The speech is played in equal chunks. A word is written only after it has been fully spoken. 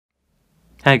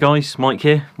Hey guys, Mike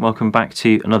here. Welcome back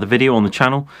to another video on the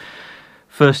channel.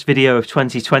 First video of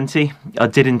 2020. I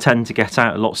did intend to get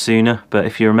out a lot sooner, but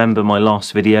if you remember my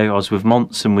last video, I was with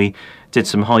Monts and we did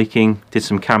some hiking, did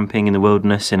some camping in the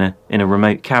wilderness in a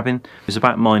remote cabin. It was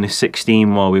about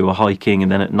 -16 while we were hiking,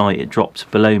 and then at night it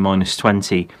dropped below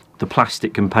 -20. The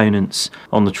plastic components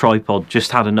on the tripod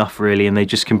just had enough really, and they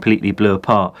just completely blew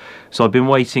apart. So I've been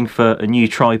waiting for a new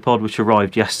tripod which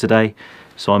arrived yesterday.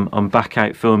 So I'm back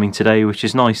out filming today, which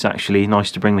is nice actually, nice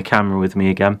to bring the camera with me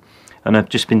again. And I've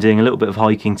just been doing a little bit of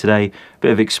hiking today, a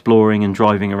bit of exploring and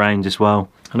driving around as well.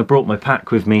 And I brought my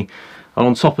pack with me, and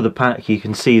on top of the pack you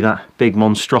can see that big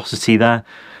monstrosity there.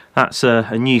 That's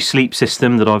a new sleep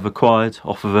system that I've acquired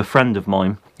off of a friend of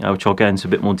mine, which I'll go into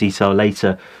a bit more detail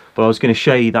later. But I was going to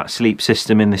show you that sleep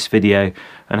system in this video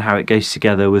and how it goes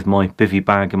together with my bivy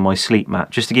bag and my sleep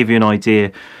mat, just to give you an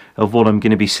idea of what I'm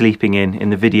going to be sleeping in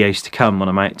the videos to come when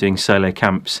I'm out doing solo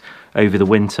camps over the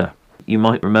winter. You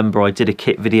might remember I did a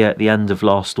kit video at the end of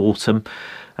last autumn,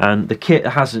 and the kit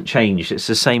hasn't changed. It's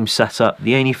the same setup.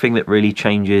 The only thing that really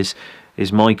changes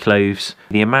is my clothes,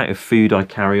 the amount of food I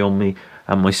carry on me,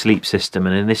 and my sleep system.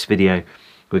 And in this video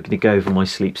we're going to go over my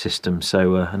sleep system.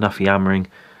 So enough yammering,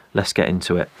 let's get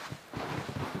into it.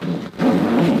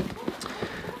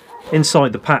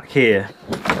 Inside the pack here,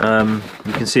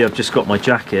 you can see I've just got my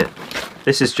jacket.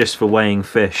 This is just for weighing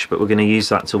fish, but we're going to use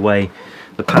that to weigh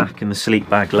the pack and the sleep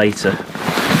bag later.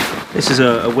 This is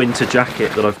a winter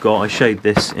jacket that I've got. I showed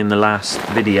this in the last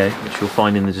video, which you'll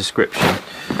find in the description.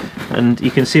 And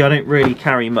you can see I don't really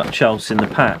carry much else in the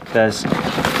pack. There's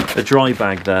a dry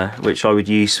bag there, which I would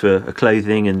use for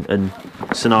clothing and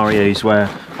scenarios where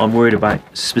I'm worried about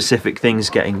specific things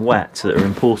getting wet that are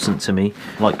important to me,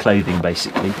 like clothing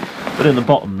basically. But in the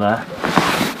bottom there,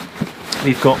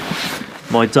 we've got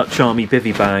my Dutch Army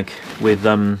bivy bag with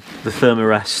the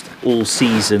Thermarest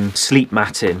all-season sleep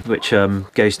mat in, which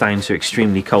goes down to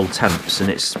extremely cold temps, and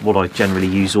it's what I generally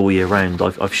use all year round.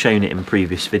 I've shown it in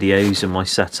previous videos and my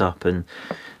setup, and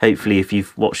hopefully if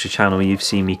you've watched the channel you've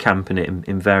seen me camping it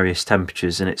in various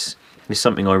temperatures, and it's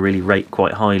something I really rate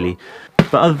quite highly.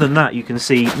 But other than that, you can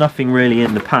see nothing really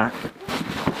in the pack,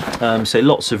 so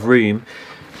lots of room.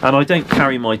 And I don't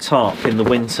carry my tarp in the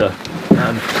winter.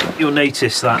 You'll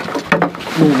notice that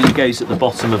normally goes at the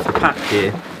bottom of the pack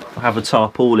here. I have a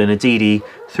tarpaulin, a DD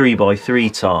 3x3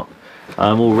 tarp,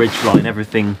 all ridgeline,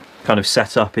 everything kind of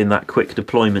set up in that quick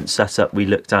deployment setup we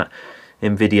looked at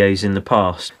in videos in the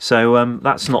past. So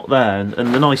that's not there,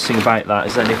 and the nice thing about that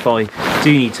is then if I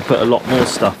do need to put a lot more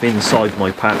stuff inside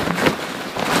my pack,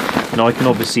 and I can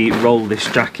obviously roll this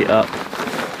jacket up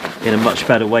in a much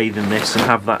better way than this and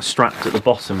have that strapped at the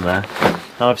bottom there.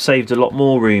 Now I've saved a lot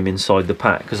more room inside the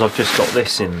pack because I've just got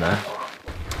this in there.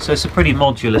 So it's a pretty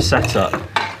modular setup,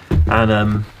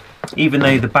 and even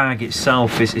though the bag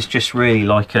itself is just really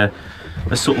like a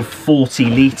sort of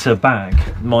 40-litre bag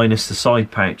minus the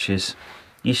side pouches,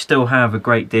 you still have a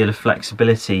great deal of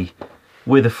flexibility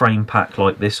with a frame pack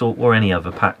like this, or any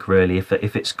other pack really,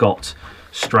 if it's got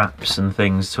straps and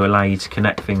things to allow you to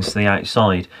connect things to the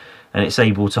outside, and it's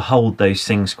able to hold those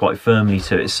things quite firmly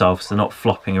to itself, so they're not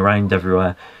flopping around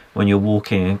everywhere when you're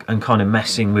walking and kind of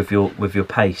messing with your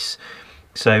pace.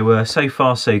 So so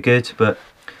far so good, but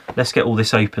let's get all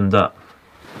this opened up.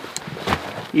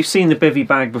 You've seen the bivy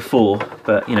bag before,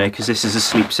 but you know, because this is a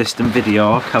sleep system video,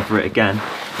 I'll cover it again.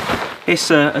 It's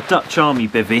a Dutch Army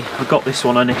bivy. I got this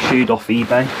one unissued off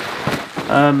eBay.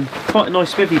 Quite a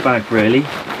nice bivy bag really.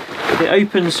 It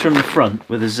opens from the front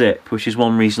with a zip, which is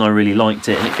one reason I really liked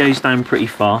it, and it goes down pretty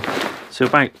far, so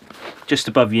about just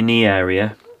above your knee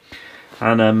area,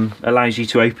 and allows you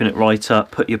to open it right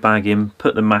up, put your bag in,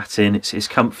 put the mat in. It's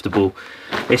comfortable,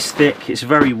 it's thick, it's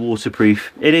very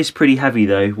waterproof. It is pretty heavy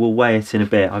though. We'll weigh it in a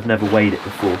bit. I've never weighed it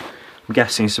before. I'm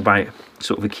guessing it's about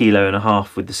sort of 1.5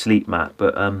 kilos with the sleep mat,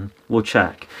 but we'll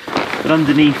check. But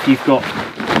underneath you've got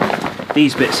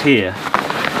these bits here,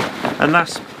 and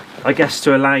that's, I guess,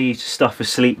 to allow you to stuff a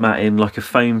sleep mat in, like a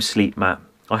foam sleep mat.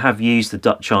 I have used the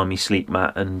Dutch Army sleep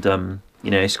mat, and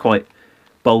you know, it's quite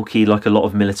bulky, like a lot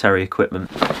of military equipment.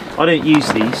 I don't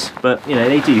use these, but you know,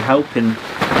 they do help in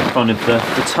kind of the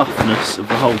toughness of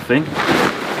the whole thing.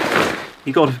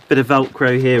 You've got a bit of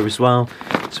Velcro here as well,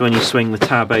 so when you swing the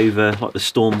tab over, like the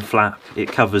storm flap,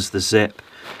 it covers the zip.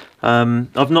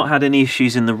 I've not had any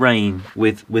issues in the rain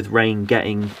with rain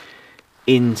getting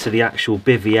into the actual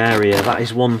bivy area. That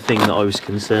is one thing that I was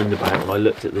concerned about when I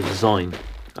looked at the design.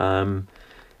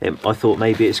 I thought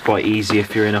maybe it's quite easy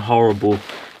if you're in a horrible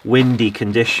windy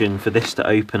condition for this to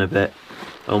open a bit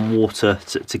and water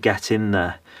to get in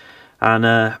there. And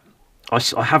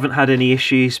I haven't had any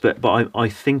issues, but I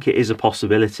think it is a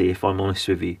possibility, if I'm honest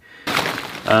with you.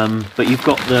 But you've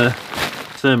got the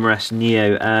Thermarest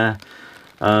Neo Air.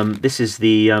 This is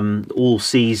the all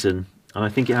season, and I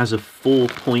think it has a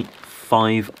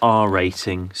 4.5 R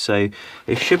rating, so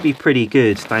it should be pretty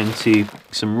good down to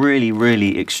some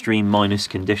really extreme minus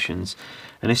conditions.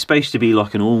 And it's supposed to be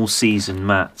like an all season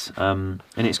mat, and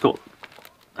it's got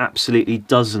absolutely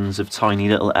dozens of tiny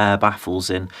little air baffles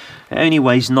in. It only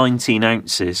weighs 19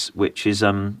 ounces, which is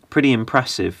pretty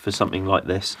impressive for something like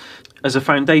this. As a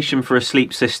foundation for a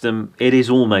sleep system, it is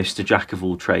almost a jack of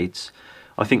all trades.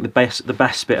 I think the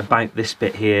best bit about this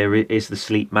bit here is the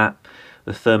sleep mat,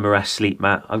 the Thermarest sleep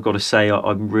mat. I've got to say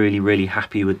I'm really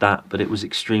happy with that, but it was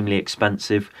extremely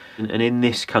expensive. And in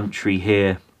this country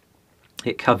here,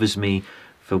 it covers me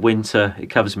for winter, it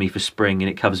covers me for spring, and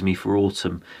it covers me for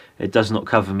autumn. It does not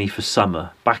cover me for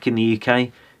summer. Back in the UK,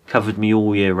 it covered me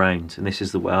all year round, and this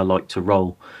is the way I like to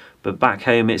roll. But back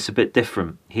home, it's a bit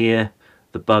different. Here,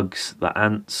 the bugs, the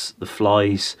ants, the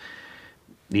flies,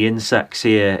 the insects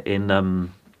here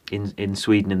in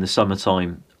Sweden in the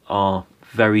summertime are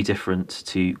very different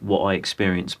to what I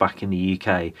experienced back in the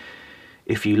UK.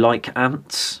 If you like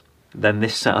ants, then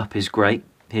this setup is great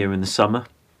here in the summer.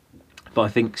 But I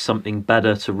think something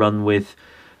better to run with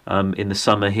in the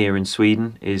summer here in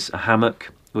Sweden is a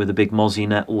hammock with a big mozzie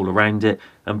net all around it,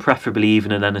 and preferably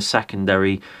even then a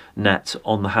secondary net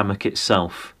on the hammock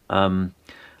itself. And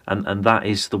that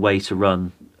is the way to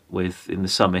run with in the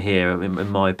summer here, in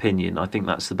my opinion. I think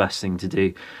that's the best thing to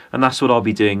do, and that's what I'll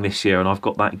be doing this year. And I've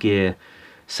got that gear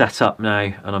set up now,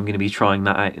 and I'm going to be trying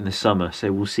that out in the summer,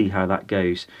 so we'll see how that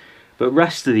goes. But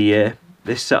rest of the year,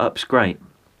 this setup's great.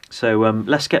 So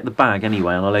let's get the bag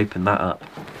anyway, and I'll open that up.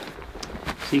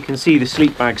 So you can see the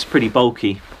sleep bag's pretty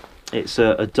bulky. It's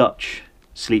a Dutch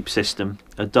sleep system,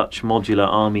 a Dutch Modular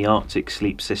Army Arctic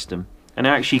sleep system, and it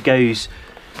actually goes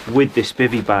with this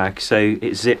Bivy bag, so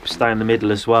it zips down the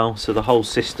middle as well, so the whole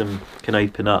system can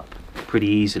open up pretty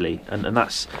easily. And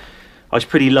that's, I was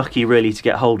pretty lucky really to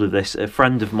get hold of this. A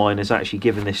friend of mine has actually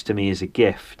given this to me as a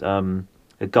gift, a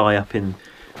guy up in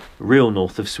real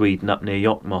north of Sweden, up near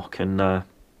Jokkmokk, and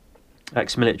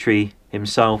ex-military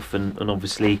himself, and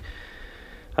obviously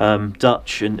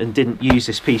Dutch, and didn't use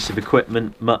this piece of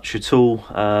equipment much at all.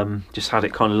 Just had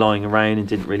it kind of lying around and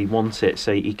didn't really want it,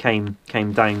 so he came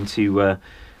down to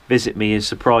visit me as a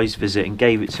surprise visit and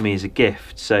gave it to me as a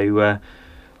gift. So I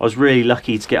was really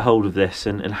lucky to get hold of this,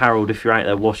 and Harold, if you're out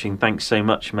there watching, thanks so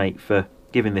much, mate, for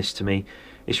giving this to me.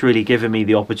 It's really given me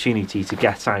the opportunity to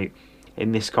get out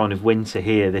in this kind of winter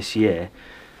here this year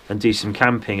and do some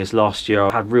camping, as last year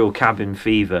I had real cabin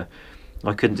fever.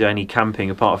 I couldn't do any camping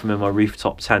apart from in my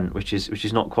rooftop tent, which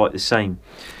is not quite the same.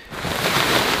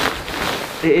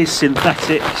 It is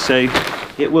synthetic, so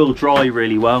it will dry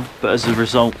really well, but as a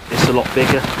result it's a lot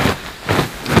bigger.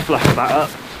 Flush that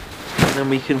up, and then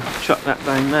we can chuck that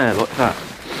down there like that.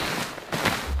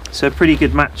 So a pretty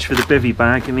good match for the Bivy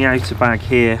bag, and the outer bag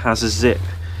here has a zip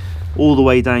all the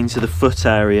way down to the foot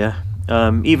area.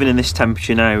 Even in this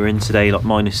temperature now we're in today, like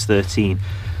 -13,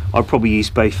 I'd probably use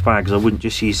both bags. I wouldn't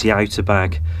just use the outer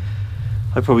bag.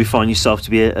 I'd probably find yourself to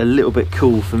be a little bit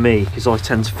cool for me, because I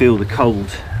tend to feel the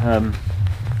cold.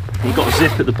 You've got a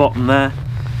zip at the bottom there,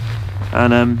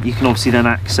 and you can obviously then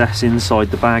access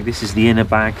inside the bag. This is the inner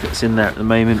bag that's in there at the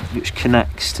moment, which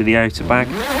connects to the outer bag.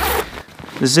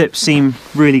 The zips seem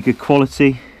really good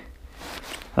quality.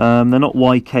 They're not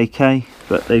YKK,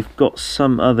 but they've got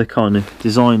some other kind of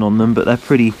design on them, but they're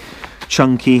pretty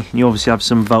chunky. You obviously have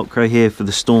some Velcro here for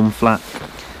the storm flap,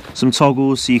 some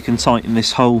toggles so you can tighten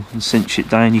this hole and cinch it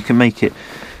down. You can make it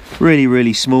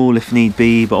really small if need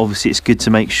be, but obviously it's good to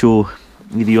make sure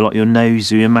either your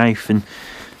nose or your mouth and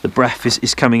the breath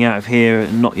is coming out of here,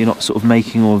 and you're not sort of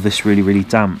making all of this really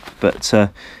damp. But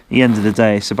at the end of the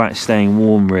day, it's about staying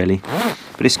warm really.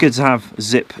 But it's good to have a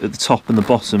zip at the top and the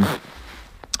bottom,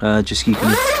 just so you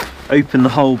can open the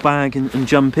whole bag and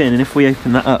jump in. And if we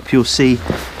open that up, you'll see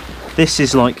this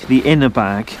is like the inner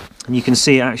bag, and you can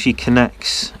see it actually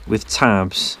connects with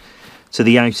tabs to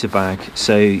the outer bag,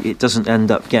 so it doesn't end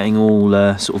up getting all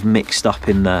sort of mixed up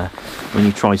in there when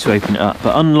you try to open it up.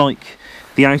 But unlike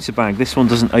the outer bag, this one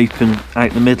doesn't open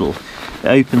out the middle, it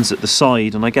opens at the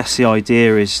side, and I guess the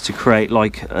idea is to create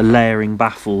like a layering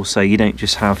baffle, so you don't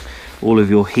just have all of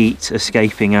your heat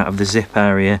escaping out of the zip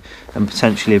area and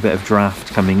potentially a bit of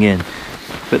draft coming in.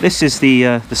 But this is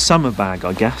the summer bag,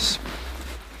 I guess.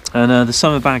 And the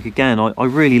summer bag, again, I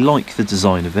really like the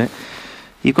design of it.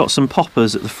 You've got some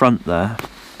poppers at the front there,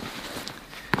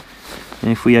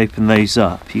 and if we open those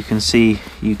up, you can see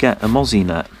you get a mozzie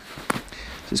net.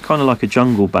 So it's kind of like a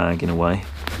jungle bag in a way,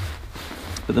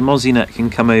 but the mozzie net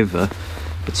can come over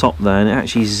the top there, and it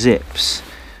actually zips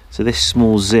So this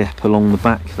small zip along the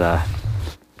back there.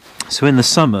 So in the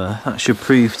summer that should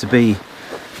prove to be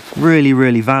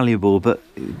really valuable, but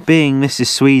being this is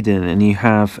Sweden and you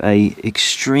have a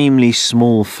extremely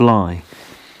small fly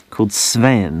called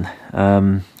Sven,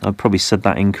 I probably said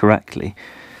that incorrectly,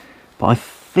 but I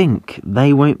think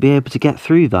they won't be able to get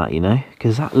through that, you know,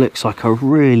 because that looks like a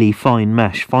really fine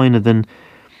mesh, finer than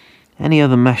any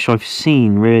other mesh I've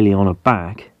seen really on a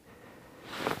bag.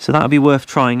 So that would be worth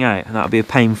trying out, and that would be a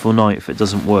painful night if it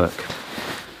doesn't work.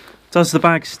 Does the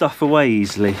bag stuff away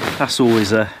easily? That's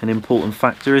always an important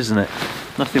factor, isn't it?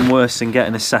 Nothing worse than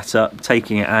getting a setup,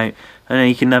 taking it out, and then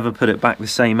you can never put it back the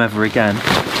same ever again.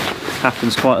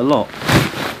 Happens quite a lot.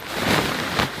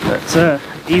 But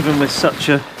even with such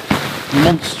a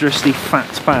monstrously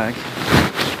fat bag,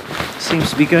 it seems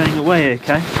to be going away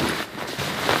okay.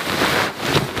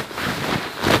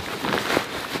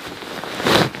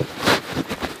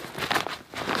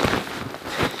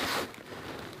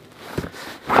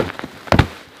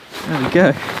 There we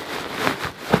go.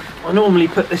 I normally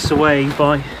put this away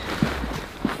by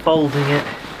folding it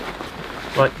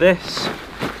like this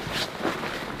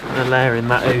and layering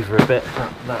that over a bit,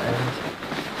 that end.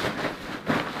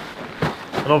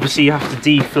 And obviously you have to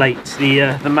deflate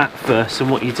the mat first,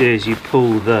 and what you do is you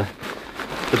pull the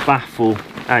baffle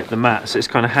out the mat, so it's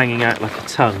kind of hanging out like a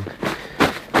tongue,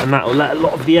 and that will let a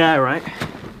lot of the air out.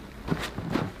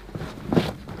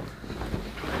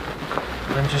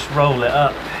 And then just roll it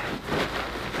up.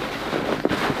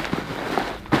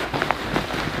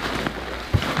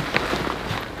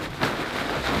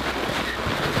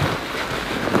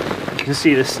 You can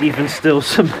see there's even still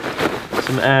some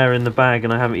air in the bag,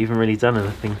 and I haven't even really done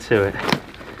anything to it.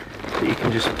 But you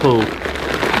can just pull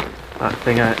that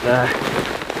thing out there,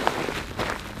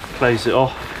 close it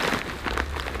off,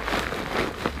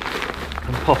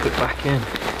 and pop it back in.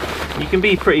 You can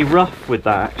be pretty rough with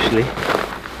that actually.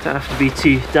 Don't have to be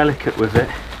too delicate with it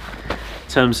in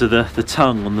terms of the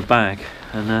tongue on the bag,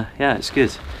 and yeah, it's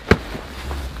good.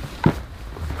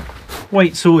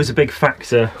 Weight's always a big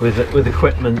factor with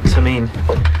equipment. I mean,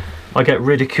 I get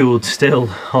ridiculed still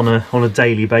on a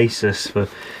daily basis for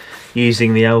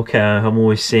using the Elka. I'm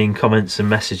always seeing comments and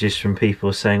messages from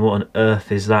people saying, what on earth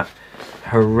is that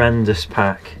horrendous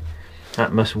pack?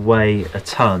 That must weigh a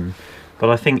ton. But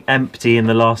I think empty in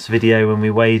the last video when we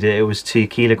weighed it, it was 2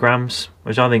 kilograms,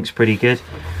 which I think is pretty good.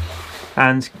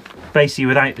 And basically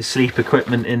without the sleep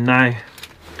equipment in now,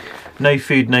 no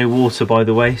food, no water by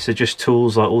the way, so just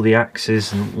tools like all the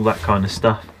axes and all that kind of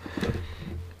stuff.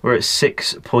 We're at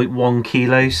 6.1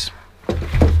 kilos,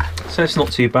 so it's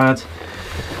not too bad.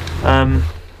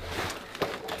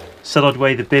 Said I'd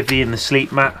weigh the bivy and the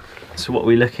sleep mat, so what are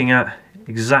we looking at?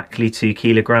 Exactly 2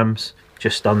 kilograms,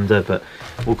 just under, but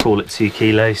we'll call it 2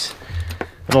 kilos.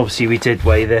 And obviously we did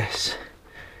weigh this,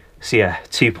 so yeah,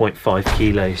 2.5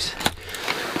 kilos.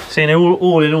 So you know,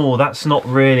 all in all, that's not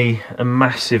really a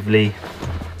massively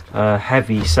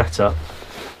heavy setup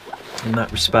in that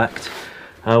respect.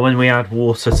 When we add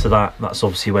water to that, that's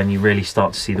obviously when you really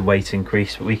start to see the weight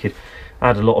increase. But we could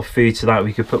add a lot of food to that.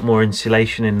 We could put more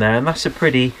insulation in there, and that's a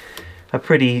pretty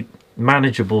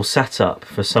manageable setup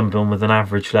for someone with an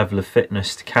average level of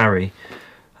fitness to carry,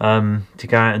 to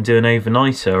go out and do an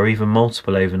overnighter or even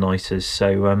multiple overnighters.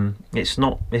 So it's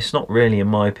not really, in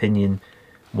my opinion,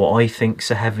 what I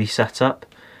think's a heavy setup.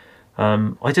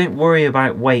 I don't worry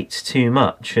about weight too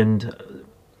much, and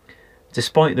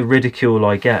despite the ridicule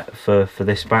I get for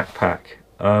this backpack,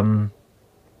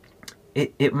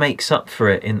 it makes up for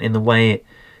it in the way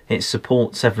it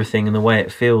supports everything, and the way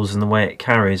it feels and the way it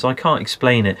carries. I can't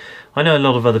explain it. I know a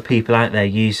lot of other people out there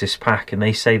use this pack and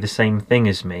they say the same thing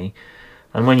as me,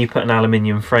 and when you put an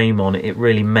aluminium frame on it, it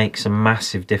really makes a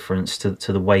massive difference to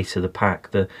the weight of the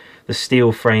pack. The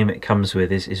steel frame it comes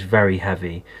with is very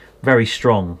heavy, very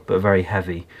strong but very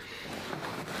heavy.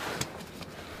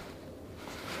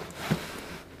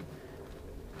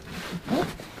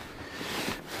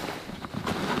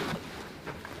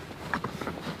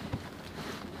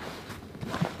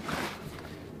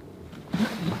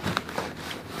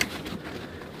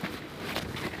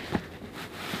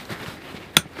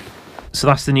 So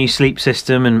that's the new sleep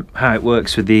system and how it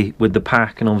works with the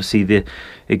pack, and obviously the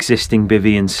existing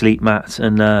Bivy and sleep mat,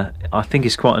 and I think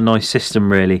it's quite a nice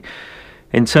system really.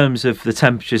 In terms of the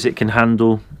temperatures it can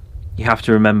handle, you have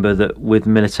to remember that with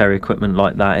military equipment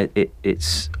like that,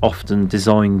 it's often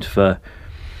designed for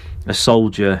a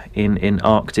soldier in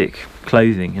Arctic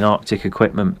clothing, in Arctic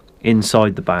equipment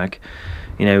inside the bag,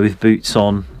 you know, with boots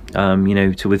on, you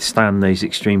know, to withstand those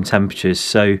extreme temperatures.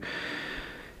 So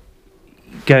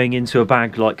going into a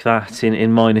bag like that in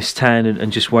 -10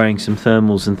 and just wearing some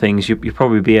thermals and things, you'll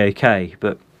probably be okay.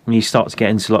 But when you start to get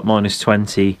into like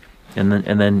 -20 and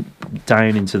then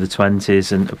down into the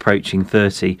 20s and approaching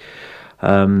 30,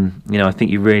 you know, I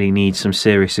think you really need some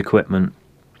serious equipment,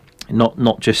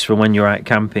 not just for when you're out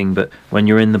camping, but when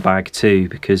you're in the bag too,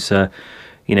 because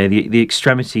you know, the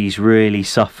extremities really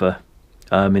suffer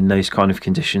in those kind of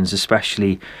conditions,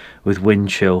 especially with wind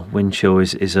chill. Wind chill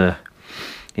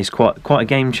is quite a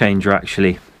game changer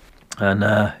actually, and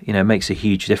you know, it makes a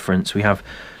huge difference. We have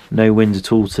no wind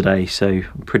at all today, so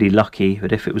I'm pretty lucky.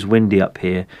 But if it was windy up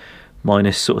here,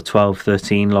 minus sort of 12,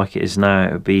 13 like it is now,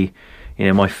 it would be, you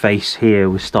know, my face here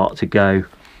would start to go,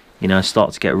 you know,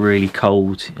 start to get really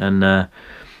cold, and you know,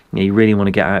 you really want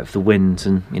to get out of the wind.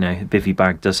 And you know, a bivy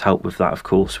bag does help with that, of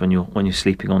course, when you're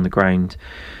sleeping on the ground.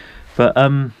 But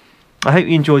I hope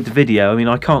you enjoyed the video. I mean,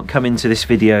 I can't come into this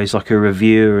video as like a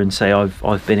reviewer and say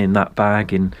I've been in that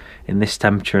bag in this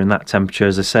temperature and that temperature.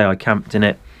 As I say, I camped in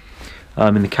it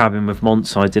in the cabin with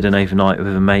Monts. I did an overnight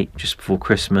with a mate just before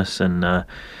Christmas, and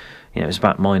you know, it was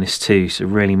about -2, so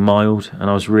really mild, and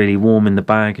I was really warm in the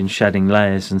bag and shedding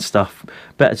layers and stuff.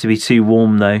 Better to be too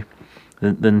warm though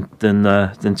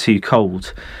than too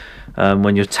cold.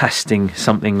 When you're testing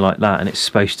something like that and it's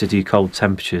supposed to do cold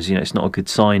temperatures, you know, it's not a good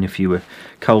sign if you were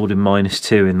cold in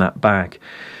 -2 in that bag.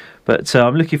 But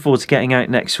I'm looking forward to getting out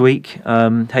next week,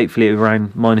 hopefully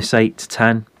around -8 to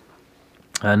 10,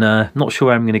 and not sure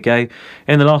where I'm going to go.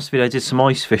 In the last video I did some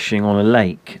ice fishing on a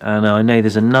lake, and I know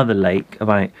there's another lake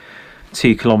about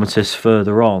 2 kilometers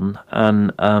further on,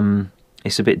 and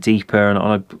it's a bit deeper,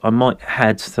 and I might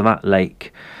head to that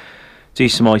lake, do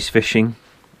some ice fishing,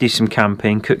 do some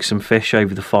camping, cook some fish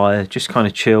over the fire, just kind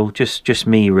of chill, just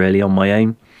me really on my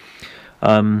own.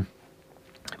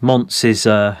 Monts is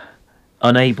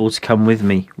unable to come with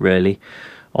me really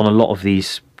on a lot of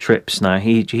these trips now.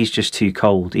 He's just too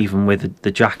cold. Even with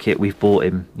the jacket we've bought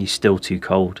him, he's still too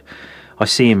cold. I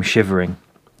see him shivering,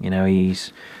 you know,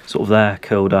 he's sort of there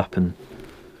curled up, and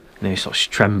you know, sort of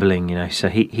trembling, you know, so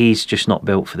he's just not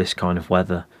built for this kind of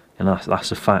weather. And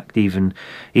that's a fact. Even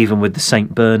with the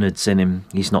St. Bernards in him,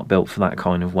 he's not built for that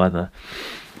kind of weather.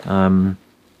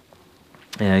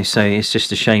 You know, so it's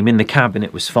just a shame. In the cabin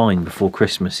it was fine before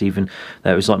Christmas, even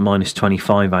though it was like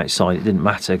 -25 outside. It didn't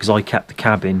matter because I kept the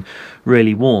cabin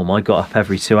really warm. I got up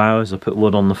every 2 hours, I put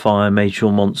wood on the fire, made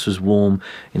sure Monts was warm.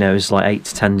 You know, it was like 8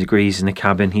 to 10 degrees in the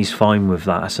cabin. He's fine with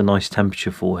that. That's a nice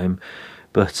temperature for him.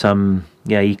 But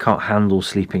yeah, he can't handle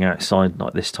sleeping outside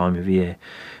like this time of year.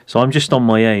 So I'm just on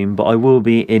my own, but I will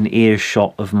be in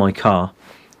earshot of my car,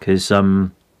 because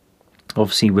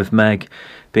obviously with Meg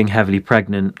being heavily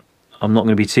pregnant, I'm not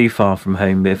going to be too far from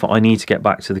home, but if I need to get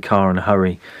back to the car in a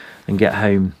hurry and get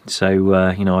home, so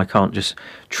you know, I can't just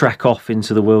trek off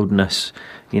into the wilderness,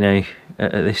 you know,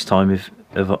 at this time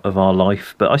of our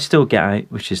life. But I still get out,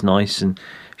 which is nice, and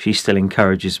she still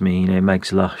encourages me. You know,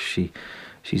 Meg's lush.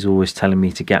 She's always telling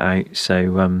me to get out,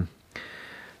 so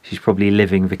she's probably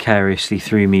living vicariously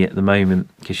through me at the moment,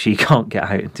 because she can't get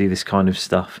out and do this kind of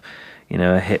stuff. You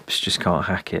know, her hips just can't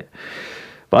hack it.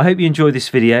 But I hope you enjoyed this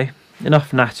video.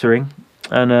 Enough nattering,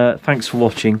 and thanks for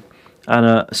watching,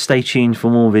 and stay tuned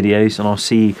for more videos, and I'll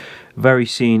see you very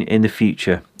soon in the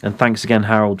future. And thanks again,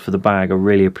 Harold, for the bag. I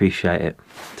really appreciate it.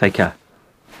 Take care.